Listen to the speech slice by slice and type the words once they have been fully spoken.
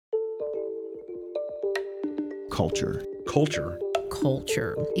culture. Culture.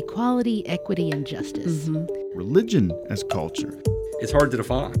 Culture. Equality, equity, and justice. Religion as culture. It's hard to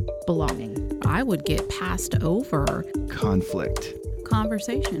define. Belonging. I would get passed over. Conflict.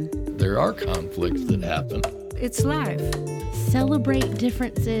 Conversation. There are conflicts that happen. It's life. Celebrate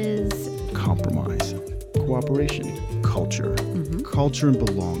differences. Compromise. Cooperation. Culture. Culture and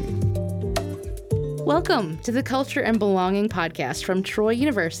belonging. Welcome to the Culture and Belonging podcast from Troy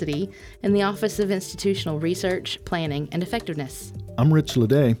University in the Office of Institutional Research, Planning, and Effectiveness. I'm Rich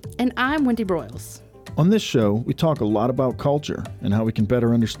Leday. And I'm Wendy Broyles. On this show, we talk a lot about culture and how we can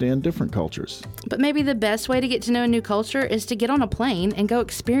better understand different cultures. But maybe the best way to get to know a new culture is to get on a plane and go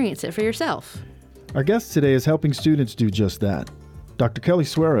experience it for yourself. Our guest today is helping students do just that. Dr. Kelly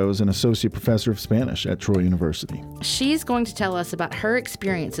Suero is an associate professor of Spanish at Troy University. She's going to tell us about her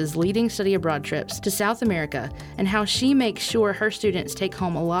experiences leading study abroad trips to South America and how she makes sure her students take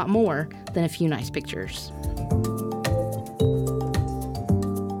home a lot more than a few nice pictures.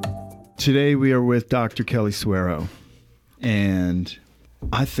 Today we are with Dr. Kelly Suero, and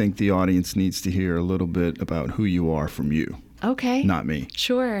I think the audience needs to hear a little bit about who you are from you. Okay. Not me.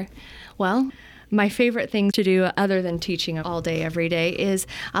 Sure. Well, my favorite thing to do other than teaching all day, every day, is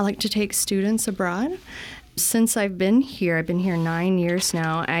I like to take students abroad. Since I've been here 9 years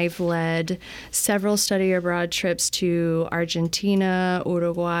now, I've led several study abroad trips to Argentina,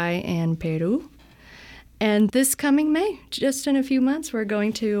 Uruguay, and Peru. And this coming May, just in a few months, we're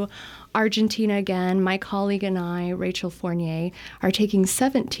going to Argentina again. My colleague and I, Rachel Fournier, are taking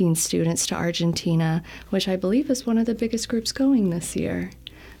 17 students to Argentina, which I believe is one of the biggest groups going this year.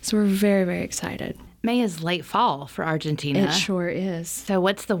 So we're very, very excited. May is late fall for Argentina. It sure is. So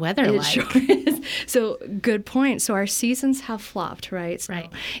what's the weather like? It sure is. So good point. So our seasons have flopped, right? So right.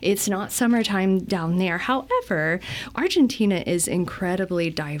 It's not summertime down there. However, Argentina is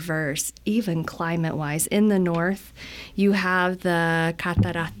incredibly diverse, even climate-wise. In the north, you have the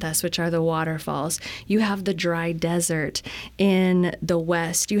cataratas, which are the waterfalls. You have the dry desert. In the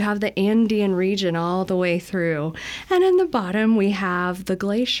west, you have the Andean region all the way through. And in the bottom, we have the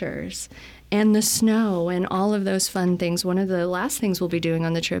glaciers and the snow and all of those fun things. One of the last things we'll be doing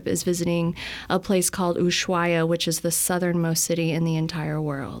on the trip is visiting a place called Ushuaia, which is the southernmost city in the entire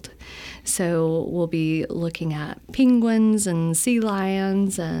world. So we'll be looking at penguins and sea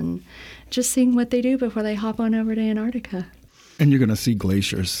lions and just seeing what they do before they hop on over to Antarctica. And you're going to see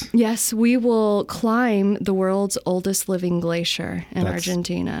glaciers. Yes, we will climb the world's oldest living glacier in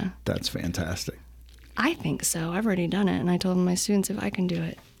Argentina. That's fantastic. I think so. I've already done it, and I told my students if I can do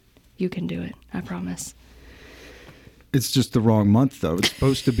it, you can do it. I promise. It's just the wrong month, though. It's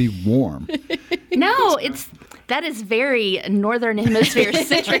supposed to be warm. No, that is very Northern Hemisphere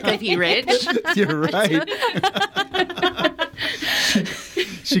centric of you, Rich. You're right.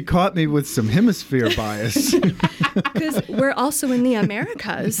 She caught me with some hemisphere bias. Because we're also in the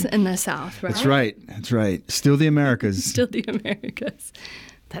Americas in the South, right? That's right. Still the Americas. Still the Americas.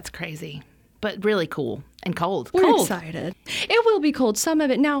 That's crazy, but really cool and cold. We're excited. It will be cold, some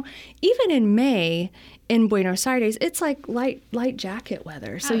of it. Now, even in May in Buenos Aires, it's like light jacket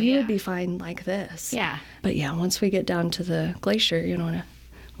weather, so you would be fine like this. Yeah. But yeah, once we get down to the glacier, you don't want to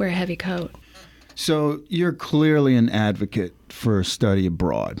wear a heavy coat. So you're clearly an advocate for study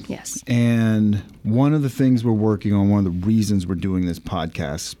abroad. Yes. And one of the things we're working on, one of the reasons we're doing this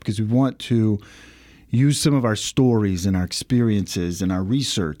podcast, is because we want to use some of our stories and our experiences and our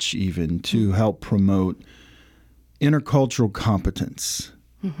research even to help promote intercultural competence.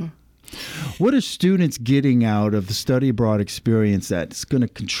 Mm-hmm. What are students getting out of the study abroad experience that's going to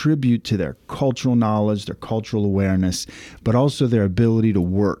contribute to their cultural knowledge, their cultural awareness, but also their ability to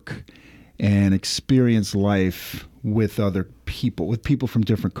work and experience life with other people, with people from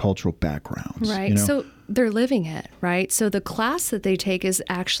different cultural backgrounds? Right. You know? So they're living it, right? So the class that they take is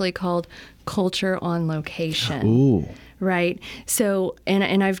actually called Culture on Location. Ooh. Right. So,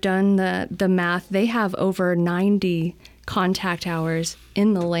 and I've done the math. They have over 90 contact hours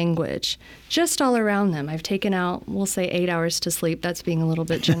in the language just all around them. I've taken out, we'll say 8 hours to sleep. That's being a little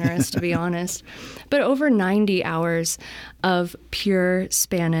bit generous, to be honest. But over 90 hours of pure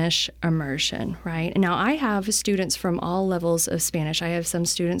Spanish immersion, right? And now I have students from all levels of Spanish. I have some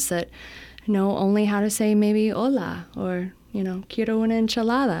students that know only how to say maybe hola or, quiero una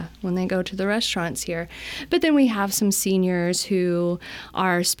enchilada when they go to the restaurants here. But then we have some seniors who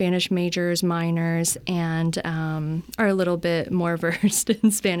are Spanish majors, minors, and are a little bit more versed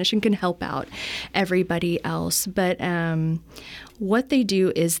in Spanish and can help out everybody else. But what they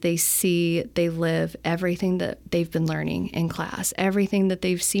do is they live everything that they've been learning in class, everything that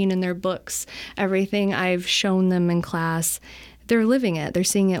they've seen in their books, everything I've shown them in class. they're living it. They're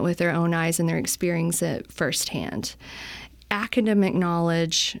seeing it with their own eyes and they're experiencing it firsthand. Academic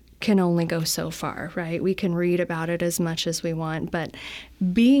knowledge can only go so far, right? We can read about it as much as we want, but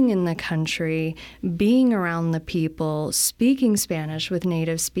being in the country, being around the people, speaking Spanish with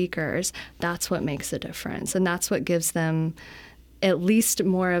native speakers, that's what makes a difference. And that's what gives them at least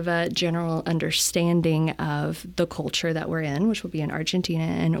more of a general understanding of the culture that we're in, which will be in Argentina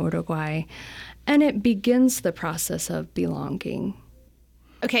and Uruguay. And it begins the process of belonging.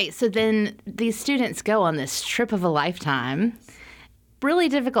 Okay, so then these students go on this trip of a lifetime. Really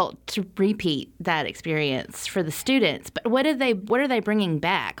difficult to repeat that experience for the students. But what are they bringing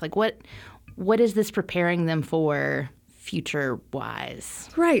back? Like what is this preparing them for future-wise?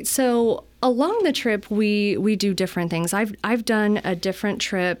 Right. So along the trip, we do different things. I've done a different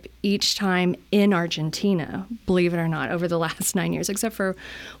trip each time in Argentina, believe it or not, over the last 9 years, except for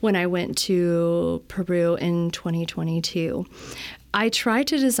when I went to Peru in 2022. I tried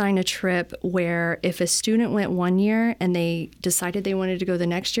to design a trip where if a student went 1 year and they decided they wanted to go the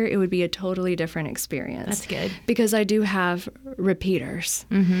next year, it would be a totally different experience. That's good. Because I do have repeaters.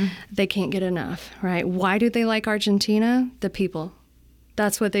 They can't get enough, right? Why do they like Argentina? The people.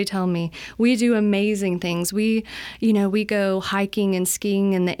 That's what they tell me. We do amazing things. We go hiking and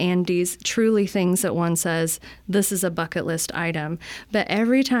skiing in the Andes, truly things that one says, this is a bucket list item. But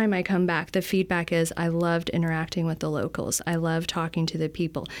every time I come back, the feedback is, I loved interacting with the locals. I loved talking to the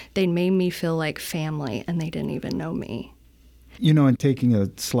people. They made me feel like family, and they didn't even know me. And taking a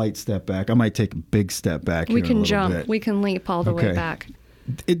slight step back, I might take a big step back here We in a can little jump. bit. We can leap all the way back.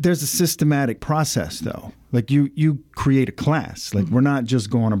 There's a systematic process, though. Like you create a class. Like we're not just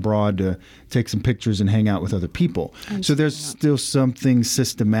going abroad to take some pictures and hang out with other people. So there's still something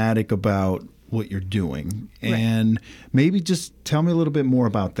systematic about what you're doing. And maybe just tell me a little bit more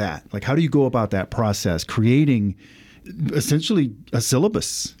about that. Like how do you go about that process, creating essentially a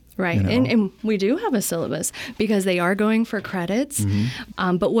syllabus? Right. And we do have a syllabus because they are going for credits.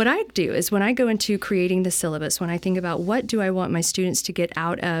 But what I do is when I go into creating the syllabus, when I think about what do I want my students to get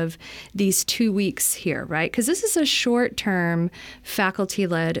out of these 2 weeks here, right? Because this is a short-term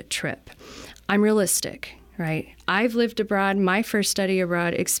faculty-led trip. I'm realistic. Right. I've lived abroad. My first study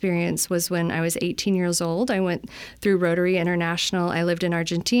abroad experience was when I was 18 years old. I went through Rotary International. I lived in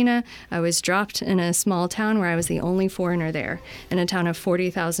Argentina. I was dropped in a small town where I was the only foreigner there in a town of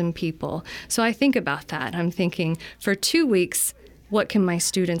 40,000 people. So I think about that. I'm thinking for 2 weeks, what can my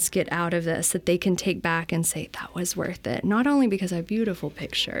students get out of this that they can take back and say, that was worth it? Not only because I have beautiful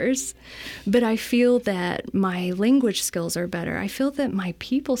pictures, but I feel that my language skills are better. I feel that my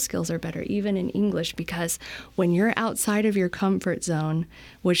people skills are better, even in English, because when you're outside of your comfort zone,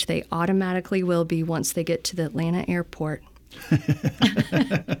 which they automatically will be once they get to the Atlanta airport,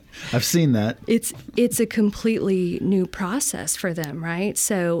 I've seen that. It's a completely new process for them, right?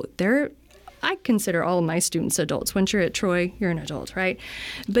 So I consider all of my students adults. Once you're at Troy, you're an adult, right?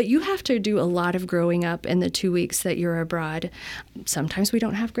 But you have to do a lot of growing up in the 2 weeks that you're abroad. Sometimes we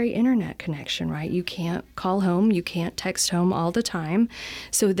don't have great internet connection, right? You can't call home. You can't text home all the time.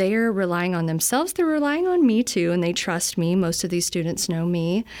 So they are relying on themselves. They're relying on me, too, and they trust me. Most of these students know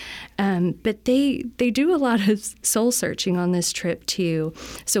me. But they do a lot of soul searching on this trip, too.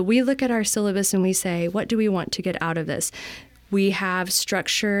 So we look at our syllabus and we say, what do we want to get out of this? We have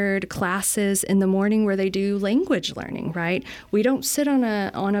structured classes in the morning where they do language learning, right? We don't sit on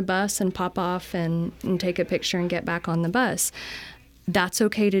a bus and pop off and take a picture and get back on the bus. That's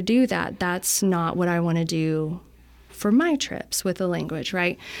okay to do that. That's not what I want to do for my trips with the language,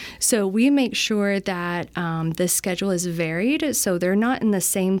 right? So we make sure that the schedule is varied, so they're not in the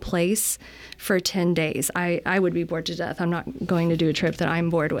same place for 10 days. I would be bored to death. I'm not going to do a trip that I'm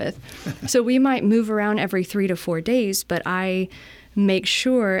bored with. So we might move around every 3 to 4 days, but I make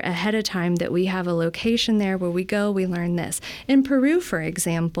sure ahead of time that we have a location there where we go, we learn this. In Peru, for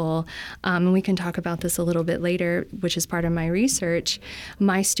example, and we can talk about this a little bit later, which is part of my research,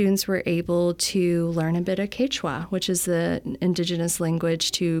 my students were able to learn a bit of Quechua, which is the indigenous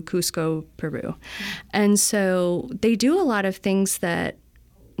language to Cusco, Peru. And so they do a lot of things that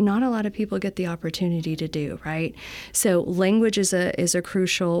not a lot of people get the opportunity to do, right? So language is a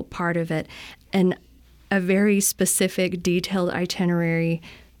crucial part of it. And a very specific, detailed itinerary.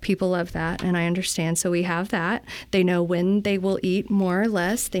 People love that, and I understand. So we have that. They know when they will eat, more or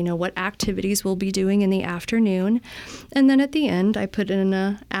less. They know what activities we'll be doing in the afternoon. And then at the end, I put in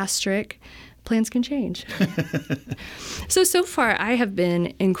an asterisk, plans can change. So far, I have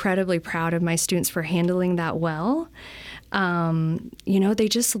been incredibly proud of my students for handling that well. They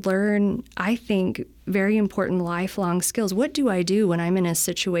just learn, I think, very important lifelong skills. What do I do when I'm in a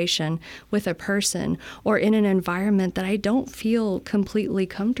situation with a person or in an environment that I don't feel completely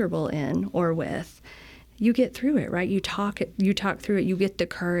comfortable in or with? You get through it, right? You talk through it. You get the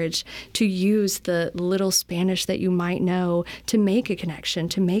courage to use the little Spanish that you might know to make a connection,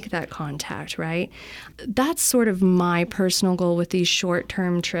 to make that contact, right? That's sort of my personal goal with these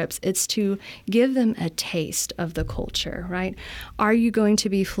short-term trips. It's to give them a taste of the culture, right? Are you going to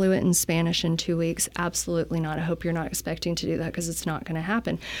be fluent in Spanish in 2 weeks? Absolutely not. I hope you're not expecting to do that because it's not going to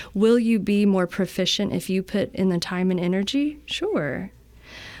happen. Will you be more proficient if you put in the time and energy? Sure.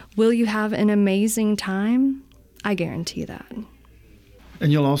 Will you have an amazing time? I guarantee that. And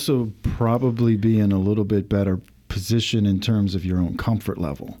you'll also probably be in a little bit better position in terms of your own comfort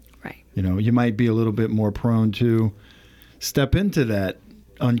level. Right. You might be a little bit more prone to step into that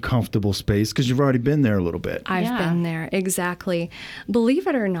uncomfortable space because you've already been there a little bit. I've been there, exactly. Believe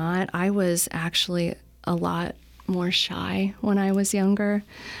it or not, I was actually a lot more shy when I was younger.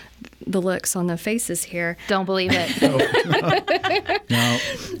 The looks on the faces here. Don't believe it. No.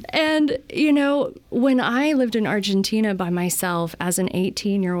 And, when I lived in Argentina by myself as an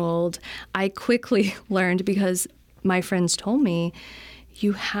 18-year-old, I quickly learned, because my friends told me,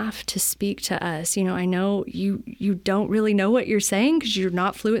 you have to speak to us. I know you don't really know what you're saying because you're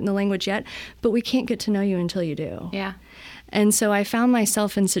not fluent in the language yet, but we can't get to know you until you do. Yeah. And so I found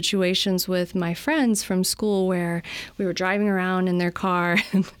myself in situations with my friends from school where we were driving around in their car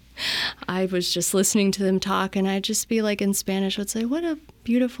and I was just listening to them talk, and I'd just be like in Spanish, would say, "What a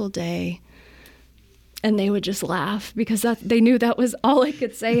beautiful day." And they would just laugh because they knew that was all I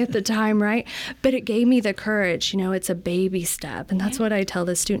could say at the time, right? But it gave me the courage. It's a baby step. And that's what I tell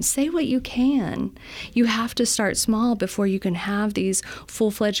the students. Say what you can. You have to start small before you can have these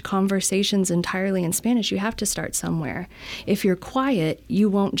full-fledged conversations entirely in Spanish. You have to start somewhere. If you're quiet, you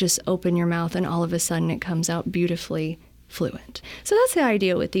won't just open your mouth and all of a sudden it comes out beautifully fluent. So that's the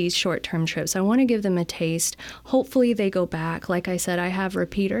idea with these short-term trips. I want to give them a taste. Hopefully they go back. Like I said, I have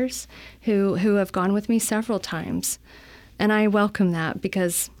repeaters who have gone with me several times. And I welcome that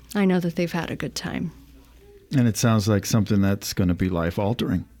because I know that they've had a good time. And it sounds like something that's going to be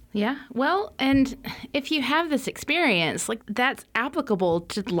life-altering. Yeah. Well, and if you have this experience, that's applicable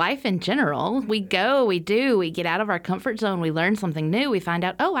to life in general. We go, we do, we get out of our comfort zone, we learn something new, we find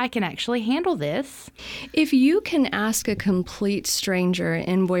out, I can actually handle this. If you can ask a complete stranger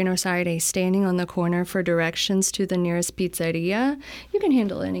in Buenos Aires standing on the corner for directions to the nearest pizzeria, you can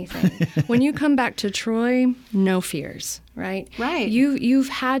handle anything. When you come back to Troy, no fears. Right? Right. You've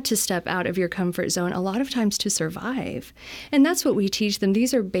had to step out of your comfort zone a lot of times to survive. And that's what we teach them.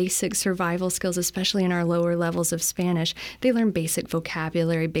 These are basic survival skills, especially in our lower levels of Spanish. They learn basic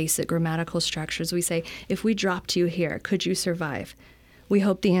vocabulary, basic grammatical structures. We say, if we dropped you here, could you survive? We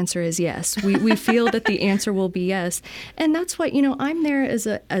hope the answer is yes. We feel that the answer will be yes. And that's what, I'm there as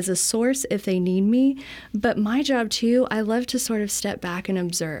a source if they need me. But my job too, I love to sort of step back and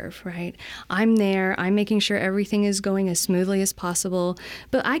observe, right? I'm there. I'm making sure everything is going as smoothly as possible.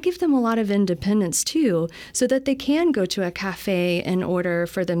 But I give them a lot of independence too, so that they can go to a cafe and order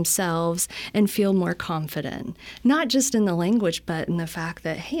for themselves and feel more confident. Not just in the language, but in the fact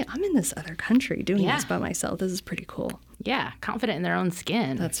that, hey, I'm in this other country doing this by myself. This is pretty cool. Yeah, confident in their own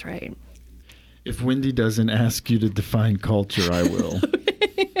skin. That's right. If Wendy doesn't ask you to define culture, I will.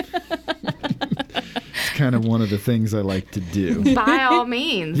 It's kind of one of the things I like to do. By all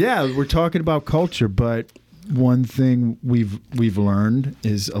means. Yeah, we're talking about culture, but one thing we've learned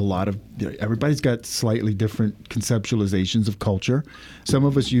is everybody's got slightly different conceptualizations of culture. Some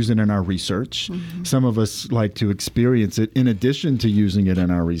of us use it in our research. Mm-hmm. Some of us like to experience it in addition to using it in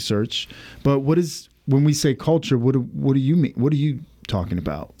our research. But when we say culture, what do you mean? What are you talking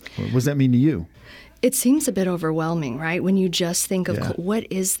about? What does that mean to you? It seems a bit overwhelming, right? When you just think of what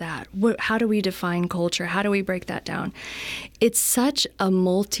is that? How do we define culture? How do we break that down? It's such a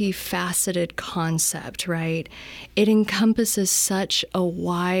multifaceted concept, right? It encompasses such a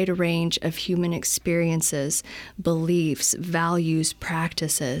wide range of human experiences, beliefs, values,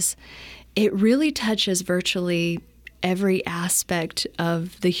 practices. It really touches virtually every aspect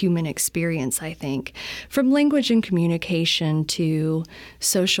of the human experience, I think, from language and communication to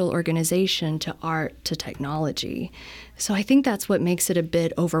social organization to art to technology. So I think that's what makes it a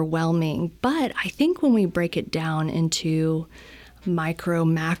bit overwhelming. But I think when we break it down into micro,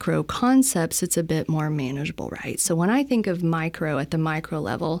 macro concepts, it's a bit more manageable, right? So when I think of micro at the micro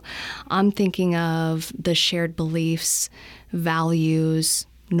level, I'm thinking of the shared beliefs, values,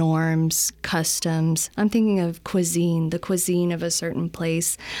 norms, customs. I'm thinking of cuisine, the cuisine of a certain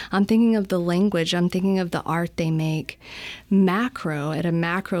place. I'm thinking of the language. I'm thinking of the art they make. Macro, at a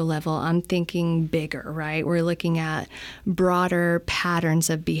macro level, I'm thinking bigger, right? We're looking at broader patterns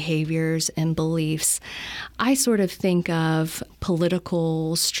of behaviors and beliefs. I sort of think of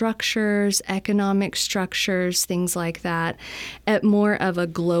political structures, economic structures, things like that, on more of a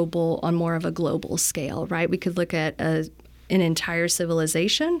global scale, right? We could look at an entire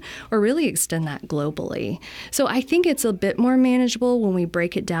civilization or really extend that globally. So I think it's a bit more manageable when we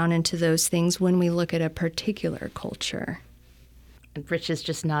break it down into those things when we look at a particular culture. And Rich is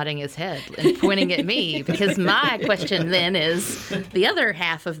just nodding his head and pointing at me because my question then is, the other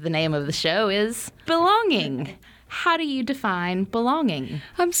half of the name of the show is belonging. How do you define belonging?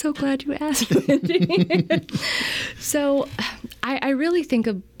 I'm so glad you asked, Wendy. So I really think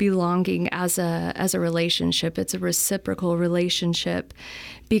of belonging as a relationship. It's a reciprocal relationship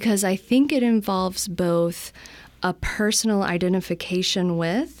because I think it involves both a personal identification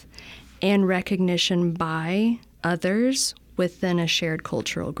with and recognition by others within a shared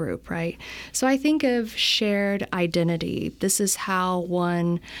cultural group, right? So I think of shared identity. This is how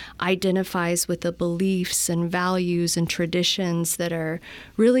one identifies with the beliefs and values and traditions that are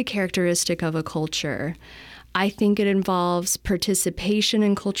really characteristic of a culture. I think it involves participation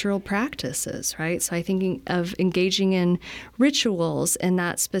in cultural practices, right? So I think of engaging in rituals in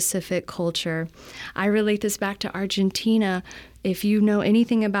that specific culture. I relate this back to Argentina. If you know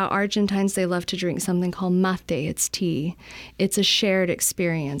anything about Argentines, they love to drink something called mate. It's tea. It's a shared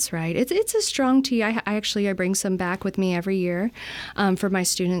experience, right? It's a strong tea. I bring some back with me every year for my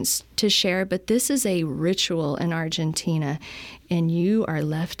students to share. But this is a ritual in Argentina, and you are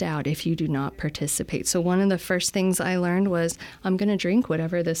left out if you do not participate. So one of the first things I learned was I'm going to drink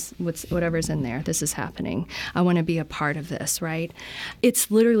whatever's in there. This is happening. I want to be a part of this, right?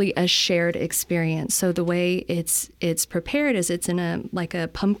 It's literally a shared experience. So the way it's prepared is it's in a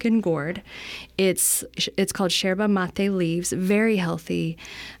pumpkin gourd. It's called yerba mate leaves, very healthy.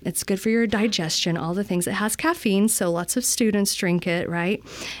 It's good for your digestion, all the things. It has caffeine, so lots of students drink it, right?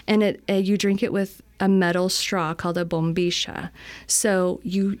 And you drink it with a metal straw called a bombilla. So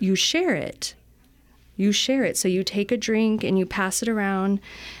you share it. You share it. So you take a drink and you pass it around.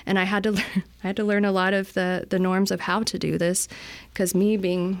 And I had to learn a lot of the norms of how to do this, because me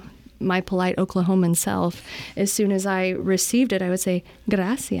being my polite Oklahoman self, as soon as I received it, I would say,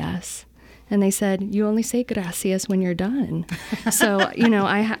 gracias. And they said, you only say gracias when you're done. So,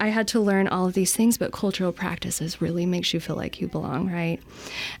 I had to learn all of these things, but cultural practices really makes you feel like you belong, right?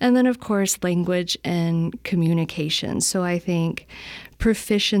 And then, of course, language and communication. So I think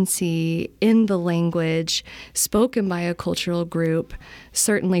proficiency in the language spoken by a cultural group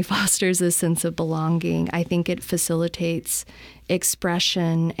certainly fosters a sense of belonging. I think it facilitates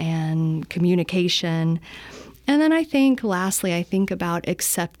expression and communication. And then lastly, I think about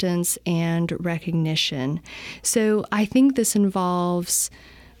acceptance and recognition. So I think this involves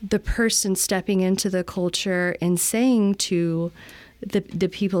the person stepping into the culture and saying to the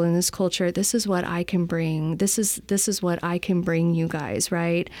people in this culture, this is what I can bring. This is what I can bring you guys,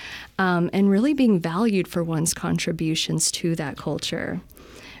 right? And really being valued for one's contributions to that culture.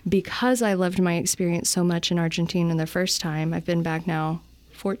 Because I loved my experience so much in Argentina the first time, I've been back now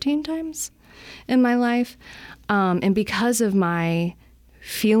 14 times in my life. And because of my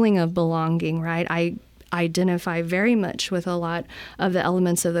feeling of belonging, right, I identify very much with a lot of the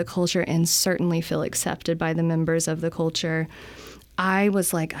elements of the culture and certainly feel accepted by the members of the culture. I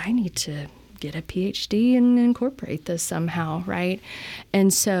was like, I need to get a PhD and incorporate this somehow, right?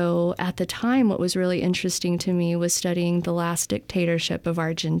 And so at the time, what was really interesting to me was studying the last dictatorship of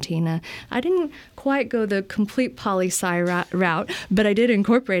Argentina. I didn't quite go the complete poli-sci route, but I did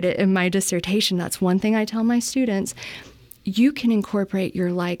incorporate it in my dissertation. That's one thing I tell my students. You can incorporate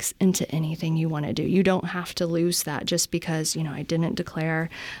your likes into anything you want to do. You don't have to lose that just because, I didn't declare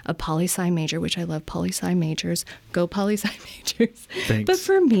a poli-sci major, which I love poli-sci majors. Go poli-sci majors. Thanks. But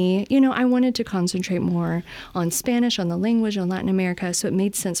for me, I wanted to concentrate more on Spanish, on the language, on Latin America, so it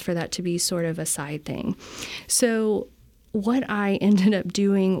made sense for that to be sort of a side thing. So what I ended up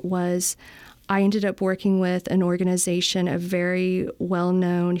doing was I ended up working with an organization, a very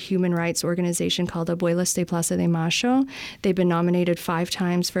well-known human rights organization called Abuelas de Plaza de Mayo. They've been nominated 5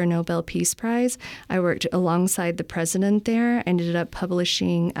 times for a Nobel Peace Prize. I worked alongside the president there. I ended up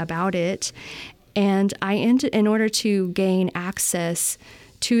publishing about it. And in order to gain access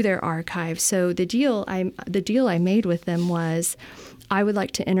to their archive. So the deal I made with them was I would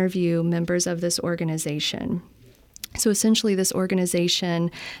like to interview members of this organization. So essentially this organization,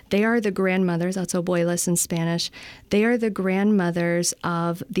 they are the grandmothers, that's abuelas in Spanish, they are the grandmothers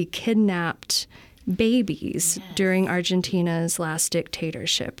of the kidnapped babies during Argentina's last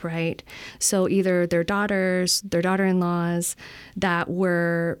dictatorship, right? So either their daughters, their daughter-in-laws that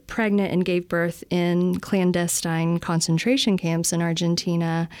were pregnant and gave birth in clandestine concentration camps in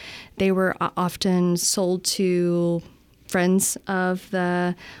Argentina, they were often sold to friends of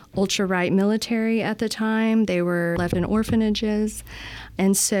the ultra-right military at the time. They were left in orphanages.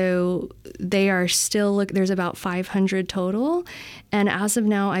 And so they are still, there's about 500 total. And as of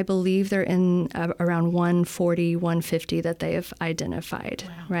now, I believe they're in around 140, 150 that they have identified,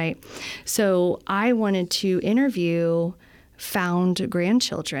 right? So I wanted to interview found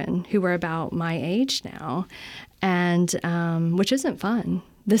grandchildren who were about my age now, and which isn't fun.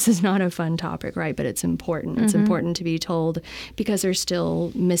 This is not a fun topic, right? But it's important. It's important to be told because there's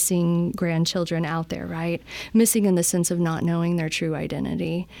still missing grandchildren out there, right? Missing in the sense of not knowing their true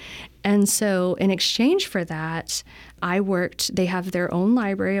identity. And so in exchange for that, they have their own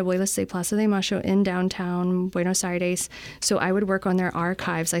library, Abuelas de Plaza de Mayo, in downtown Buenos Aires. So I would work on their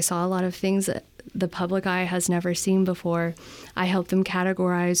archives. I saw a lot of things that the public eye has never seen before. I helped them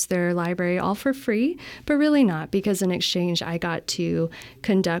categorize their library, all for free, but really not, because in exchange I got to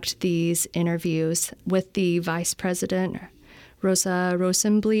conduct these interviews with the vice president, Rosa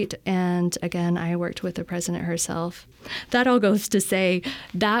Rosenblit, and again, I worked with the president herself. That all goes to say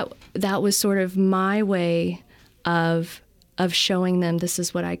that was sort of my way of showing them, this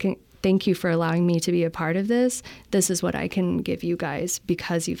is what I can. Thank you for allowing me to be a part of this. This is what I can give you guys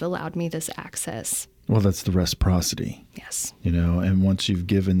because you've allowed me this access. Well, that's the reciprocity. Yes. And once you've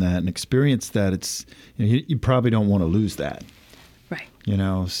given that and experienced that, it's you probably don't want to lose that. Right.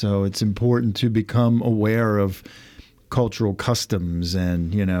 So it's important to become aware of cultural customs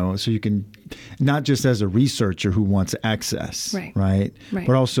and, so you can, not just as a researcher who wants access, right?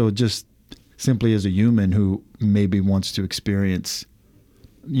 But also just simply as a human who maybe wants to experience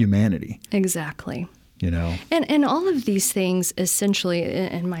humanity. Exactly. And all of these things, essentially,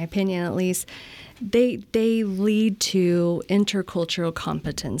 in my opinion at least, they lead to intercultural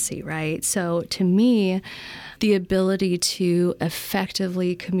competency, right? So to me, the ability to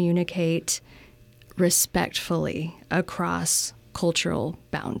effectively communicate respectfully across cultural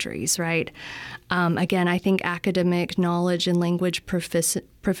boundaries, right? Again, I think academic knowledge and language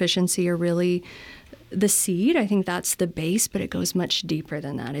proficiency are really the seed. I think that's the base, but it goes much deeper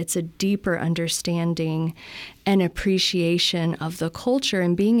than that. It's a deeper understanding and appreciation of the culture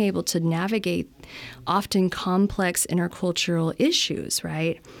and being able to navigate often complex intercultural issues,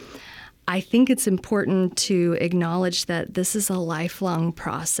 right? I think it's important to acknowledge that this is a lifelong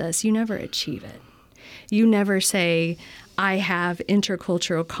process. You never achieve it. You never say, I have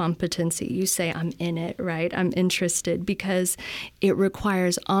intercultural competency. You say, I'm in it, right? I'm interested, because it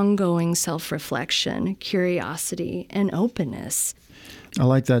requires ongoing self-reflection, curiosity, and openness. I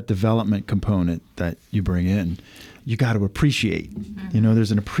like that development component that you bring in. You got to appreciate.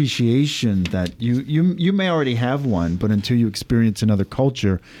 There's an appreciation that you may already have one, but until you experience another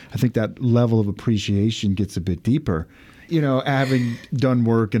culture, I think that level of appreciation gets a bit deeper. Having done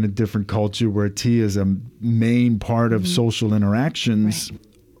work in a different culture where tea is a main part of social interactions,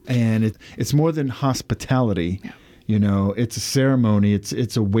 and it's more than hospitality. Yeah. It's a ceremony.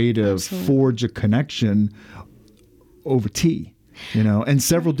 It's a way to forge a connection over tea. And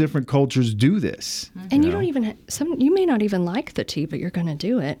several different cultures do this. And you don't even you may not even like the tea, but you're going to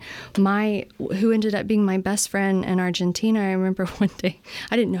do it. Who ended up being my best friend in Argentina, I remember one day,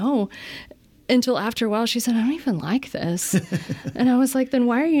 I didn't know until after a while, she said, I don't even like this. And I was like, then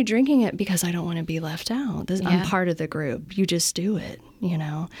why are you drinking it? Because I don't want to be left out. I'm part of the group. You just do it,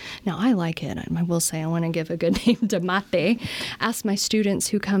 Now, I like it. I will say I want to give a good name to mate. Ask my students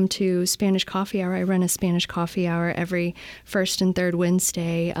who come to Spanish Coffee Hour. I run a Spanish Coffee Hour every first and third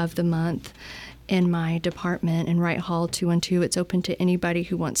Wednesday of the month in my department in Wright Hall 212. It's open to anybody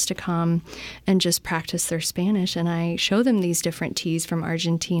who wants to come and just practice their Spanish. And I show them these different teas from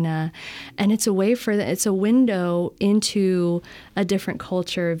Argentina. And it's a way it's a window into a different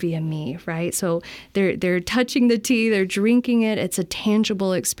culture via me, right? So they're touching the tea, they're drinking it. It's a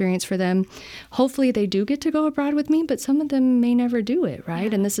tangible experience for them. Hopefully they do get to go abroad with me, but some of them may never do it, right?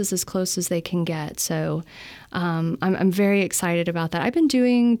 Yeah. And this is as close as they can get. So I'm very excited about that. I've been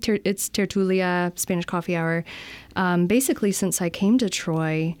doing it's Tertulia, Spanish Coffee Hour, basically since I came to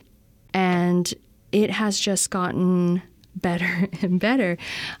Troy, and it has just gotten better and better.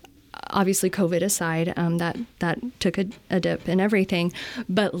 Obviously, COVID aside, that took a dip in everything.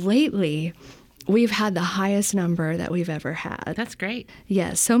 But lately, We've had the highest number that we've ever had. That's great.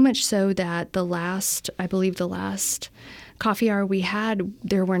 Yeah, so much so that I believe the last coffee hour we had,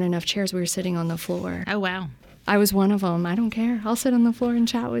 there weren't enough chairs. We were sitting on the floor. Oh, wow. I was one of them. I don't care. I'll sit on the floor and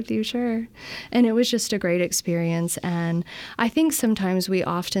chat with you, sure. And it was just a great experience. And I think sometimes we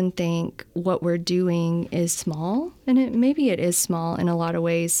often think what we're doing is small, and maybe it is small in a lot of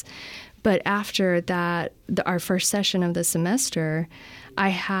ways. But after that, our first session of the semester, I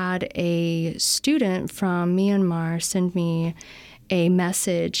had a student from Myanmar send me a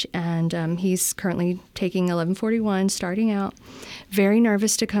message, and he's currently taking 1141, starting out, very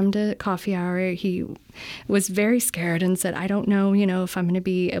nervous to come to coffee hour. He was very scared and said, I don't know, if I'm going to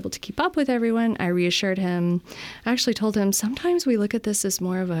be able to keep up with everyone. I reassured him. I actually told him, sometimes we look at this as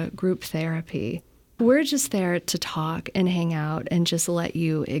more of a group therapy. We're just there to talk and hang out and just let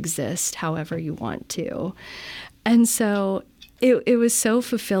you exist however you want to. And so it was so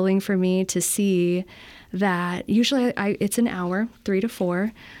fulfilling for me to see that usually it's an hour, 3 to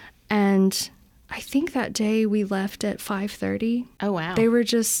 4, and I think that day we left at 5:30. Oh, wow. They were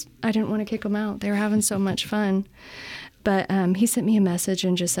I didn't want to kick them out. They were having so much fun. But he sent me a message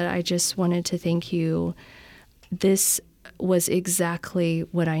and just said, I just wanted to thank you. This was exactly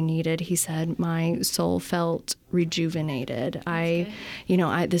what I needed. He said, my soul felt rejuvenated.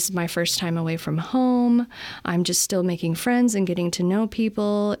 This is my first time away from home. I'm just still making friends and getting to know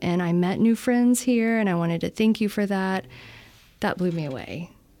people. And I met new friends here, and I wanted to thank you for that. That blew me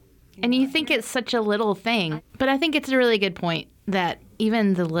away. And you think it's such a little thing, but I think it's a really good point that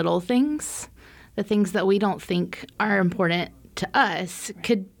even the little things, the things that we don't think are important to us,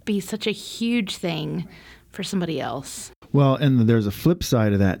 could be such a huge thing for somebody else. Well, and there's a flip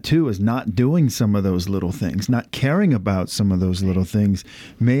side of that, too, is not doing some of those little things, not caring about some of those little things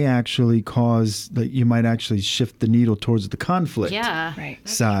may actually cause that you might actually shift the needle towards the conflict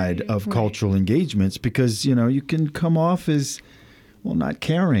side of cultural engagements, because, you can come off as, well, not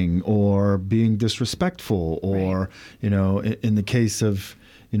caring or being disrespectful or, in the case of,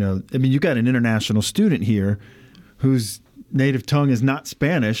 you've got an international student here who's native tongue is not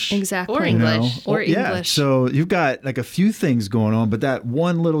Spanish. Exactly. Or English. Or yeah. English. So you've got like a few things going on, but that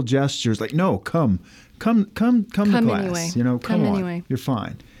one little gesture is like, no, come to class. Anyway. Come on. Anyway. You're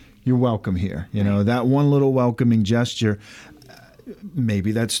fine. You're welcome here. That one little welcoming gesture.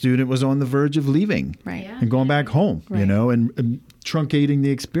 Maybe that student was on the verge of leaving and going back home, and truncating the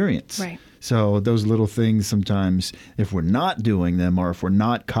experience. Right. So those little things sometimes, if we're not doing them or if we're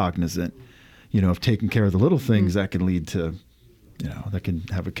not cognizant, of taking care of the little things, that can lead to, that can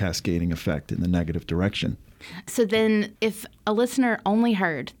have a cascading effect in the negative direction. So then if a listener only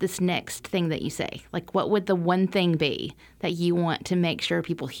heard this next thing that you say, like what would the one thing be that you want to make sure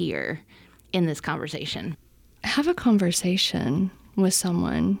people hear in this conversation? Have a conversation with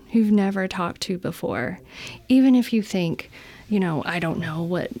someone who've never talked to before. Even if you think, I don't know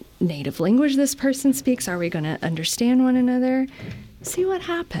what native language this person speaks. Are we going to understand one another? See what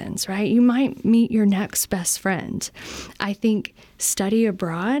happens, right? You might meet your next best friend. I think study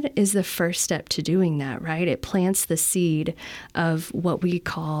abroad is the first step to doing that, right? It plants the seed of what we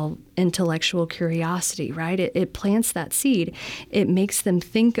call intellectual curiosity, right? It plants that seed. It makes them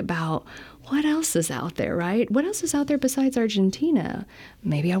think about what else is out there, right? What else is out there besides Argentina?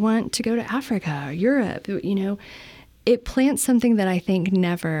 Maybe I want to go to Africa or Europe, It plants something that I think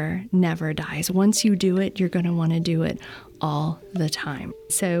never dies. Once you do it, you're going to want to do it all the time.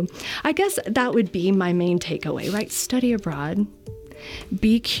 So I guess that would be my main takeaway, right? Study abroad,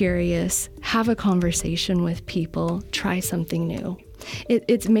 be curious, have a conversation with people, try something new.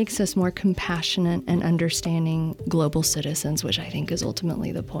 It makes us more compassionate and understanding global citizens, which I think is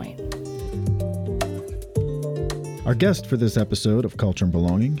ultimately the point. Our guest for this episode of Culture and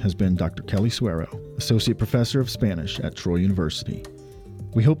Belonging has been Dr. Kelly Suero, Associate Professor of Spanish at Troy University.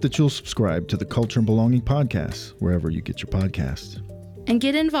 We hope that you'll subscribe to the Culture and Belonging podcast wherever you get your podcasts. And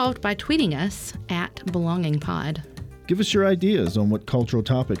get involved by tweeting us at BelongingPod. Give us your ideas on what cultural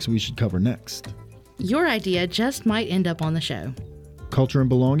topics we should cover next. Your idea just might end up on the show. Culture and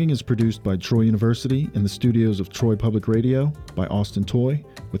Belonging is produced by Troy University in the studios of Troy Public Radio by Austin Toy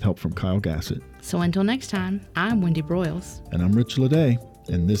with help from Kyle Gassett. So until next time, I'm Wendy Broyles. And I'm Rich Leday,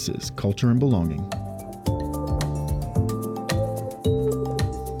 and this is Culture and Belonging.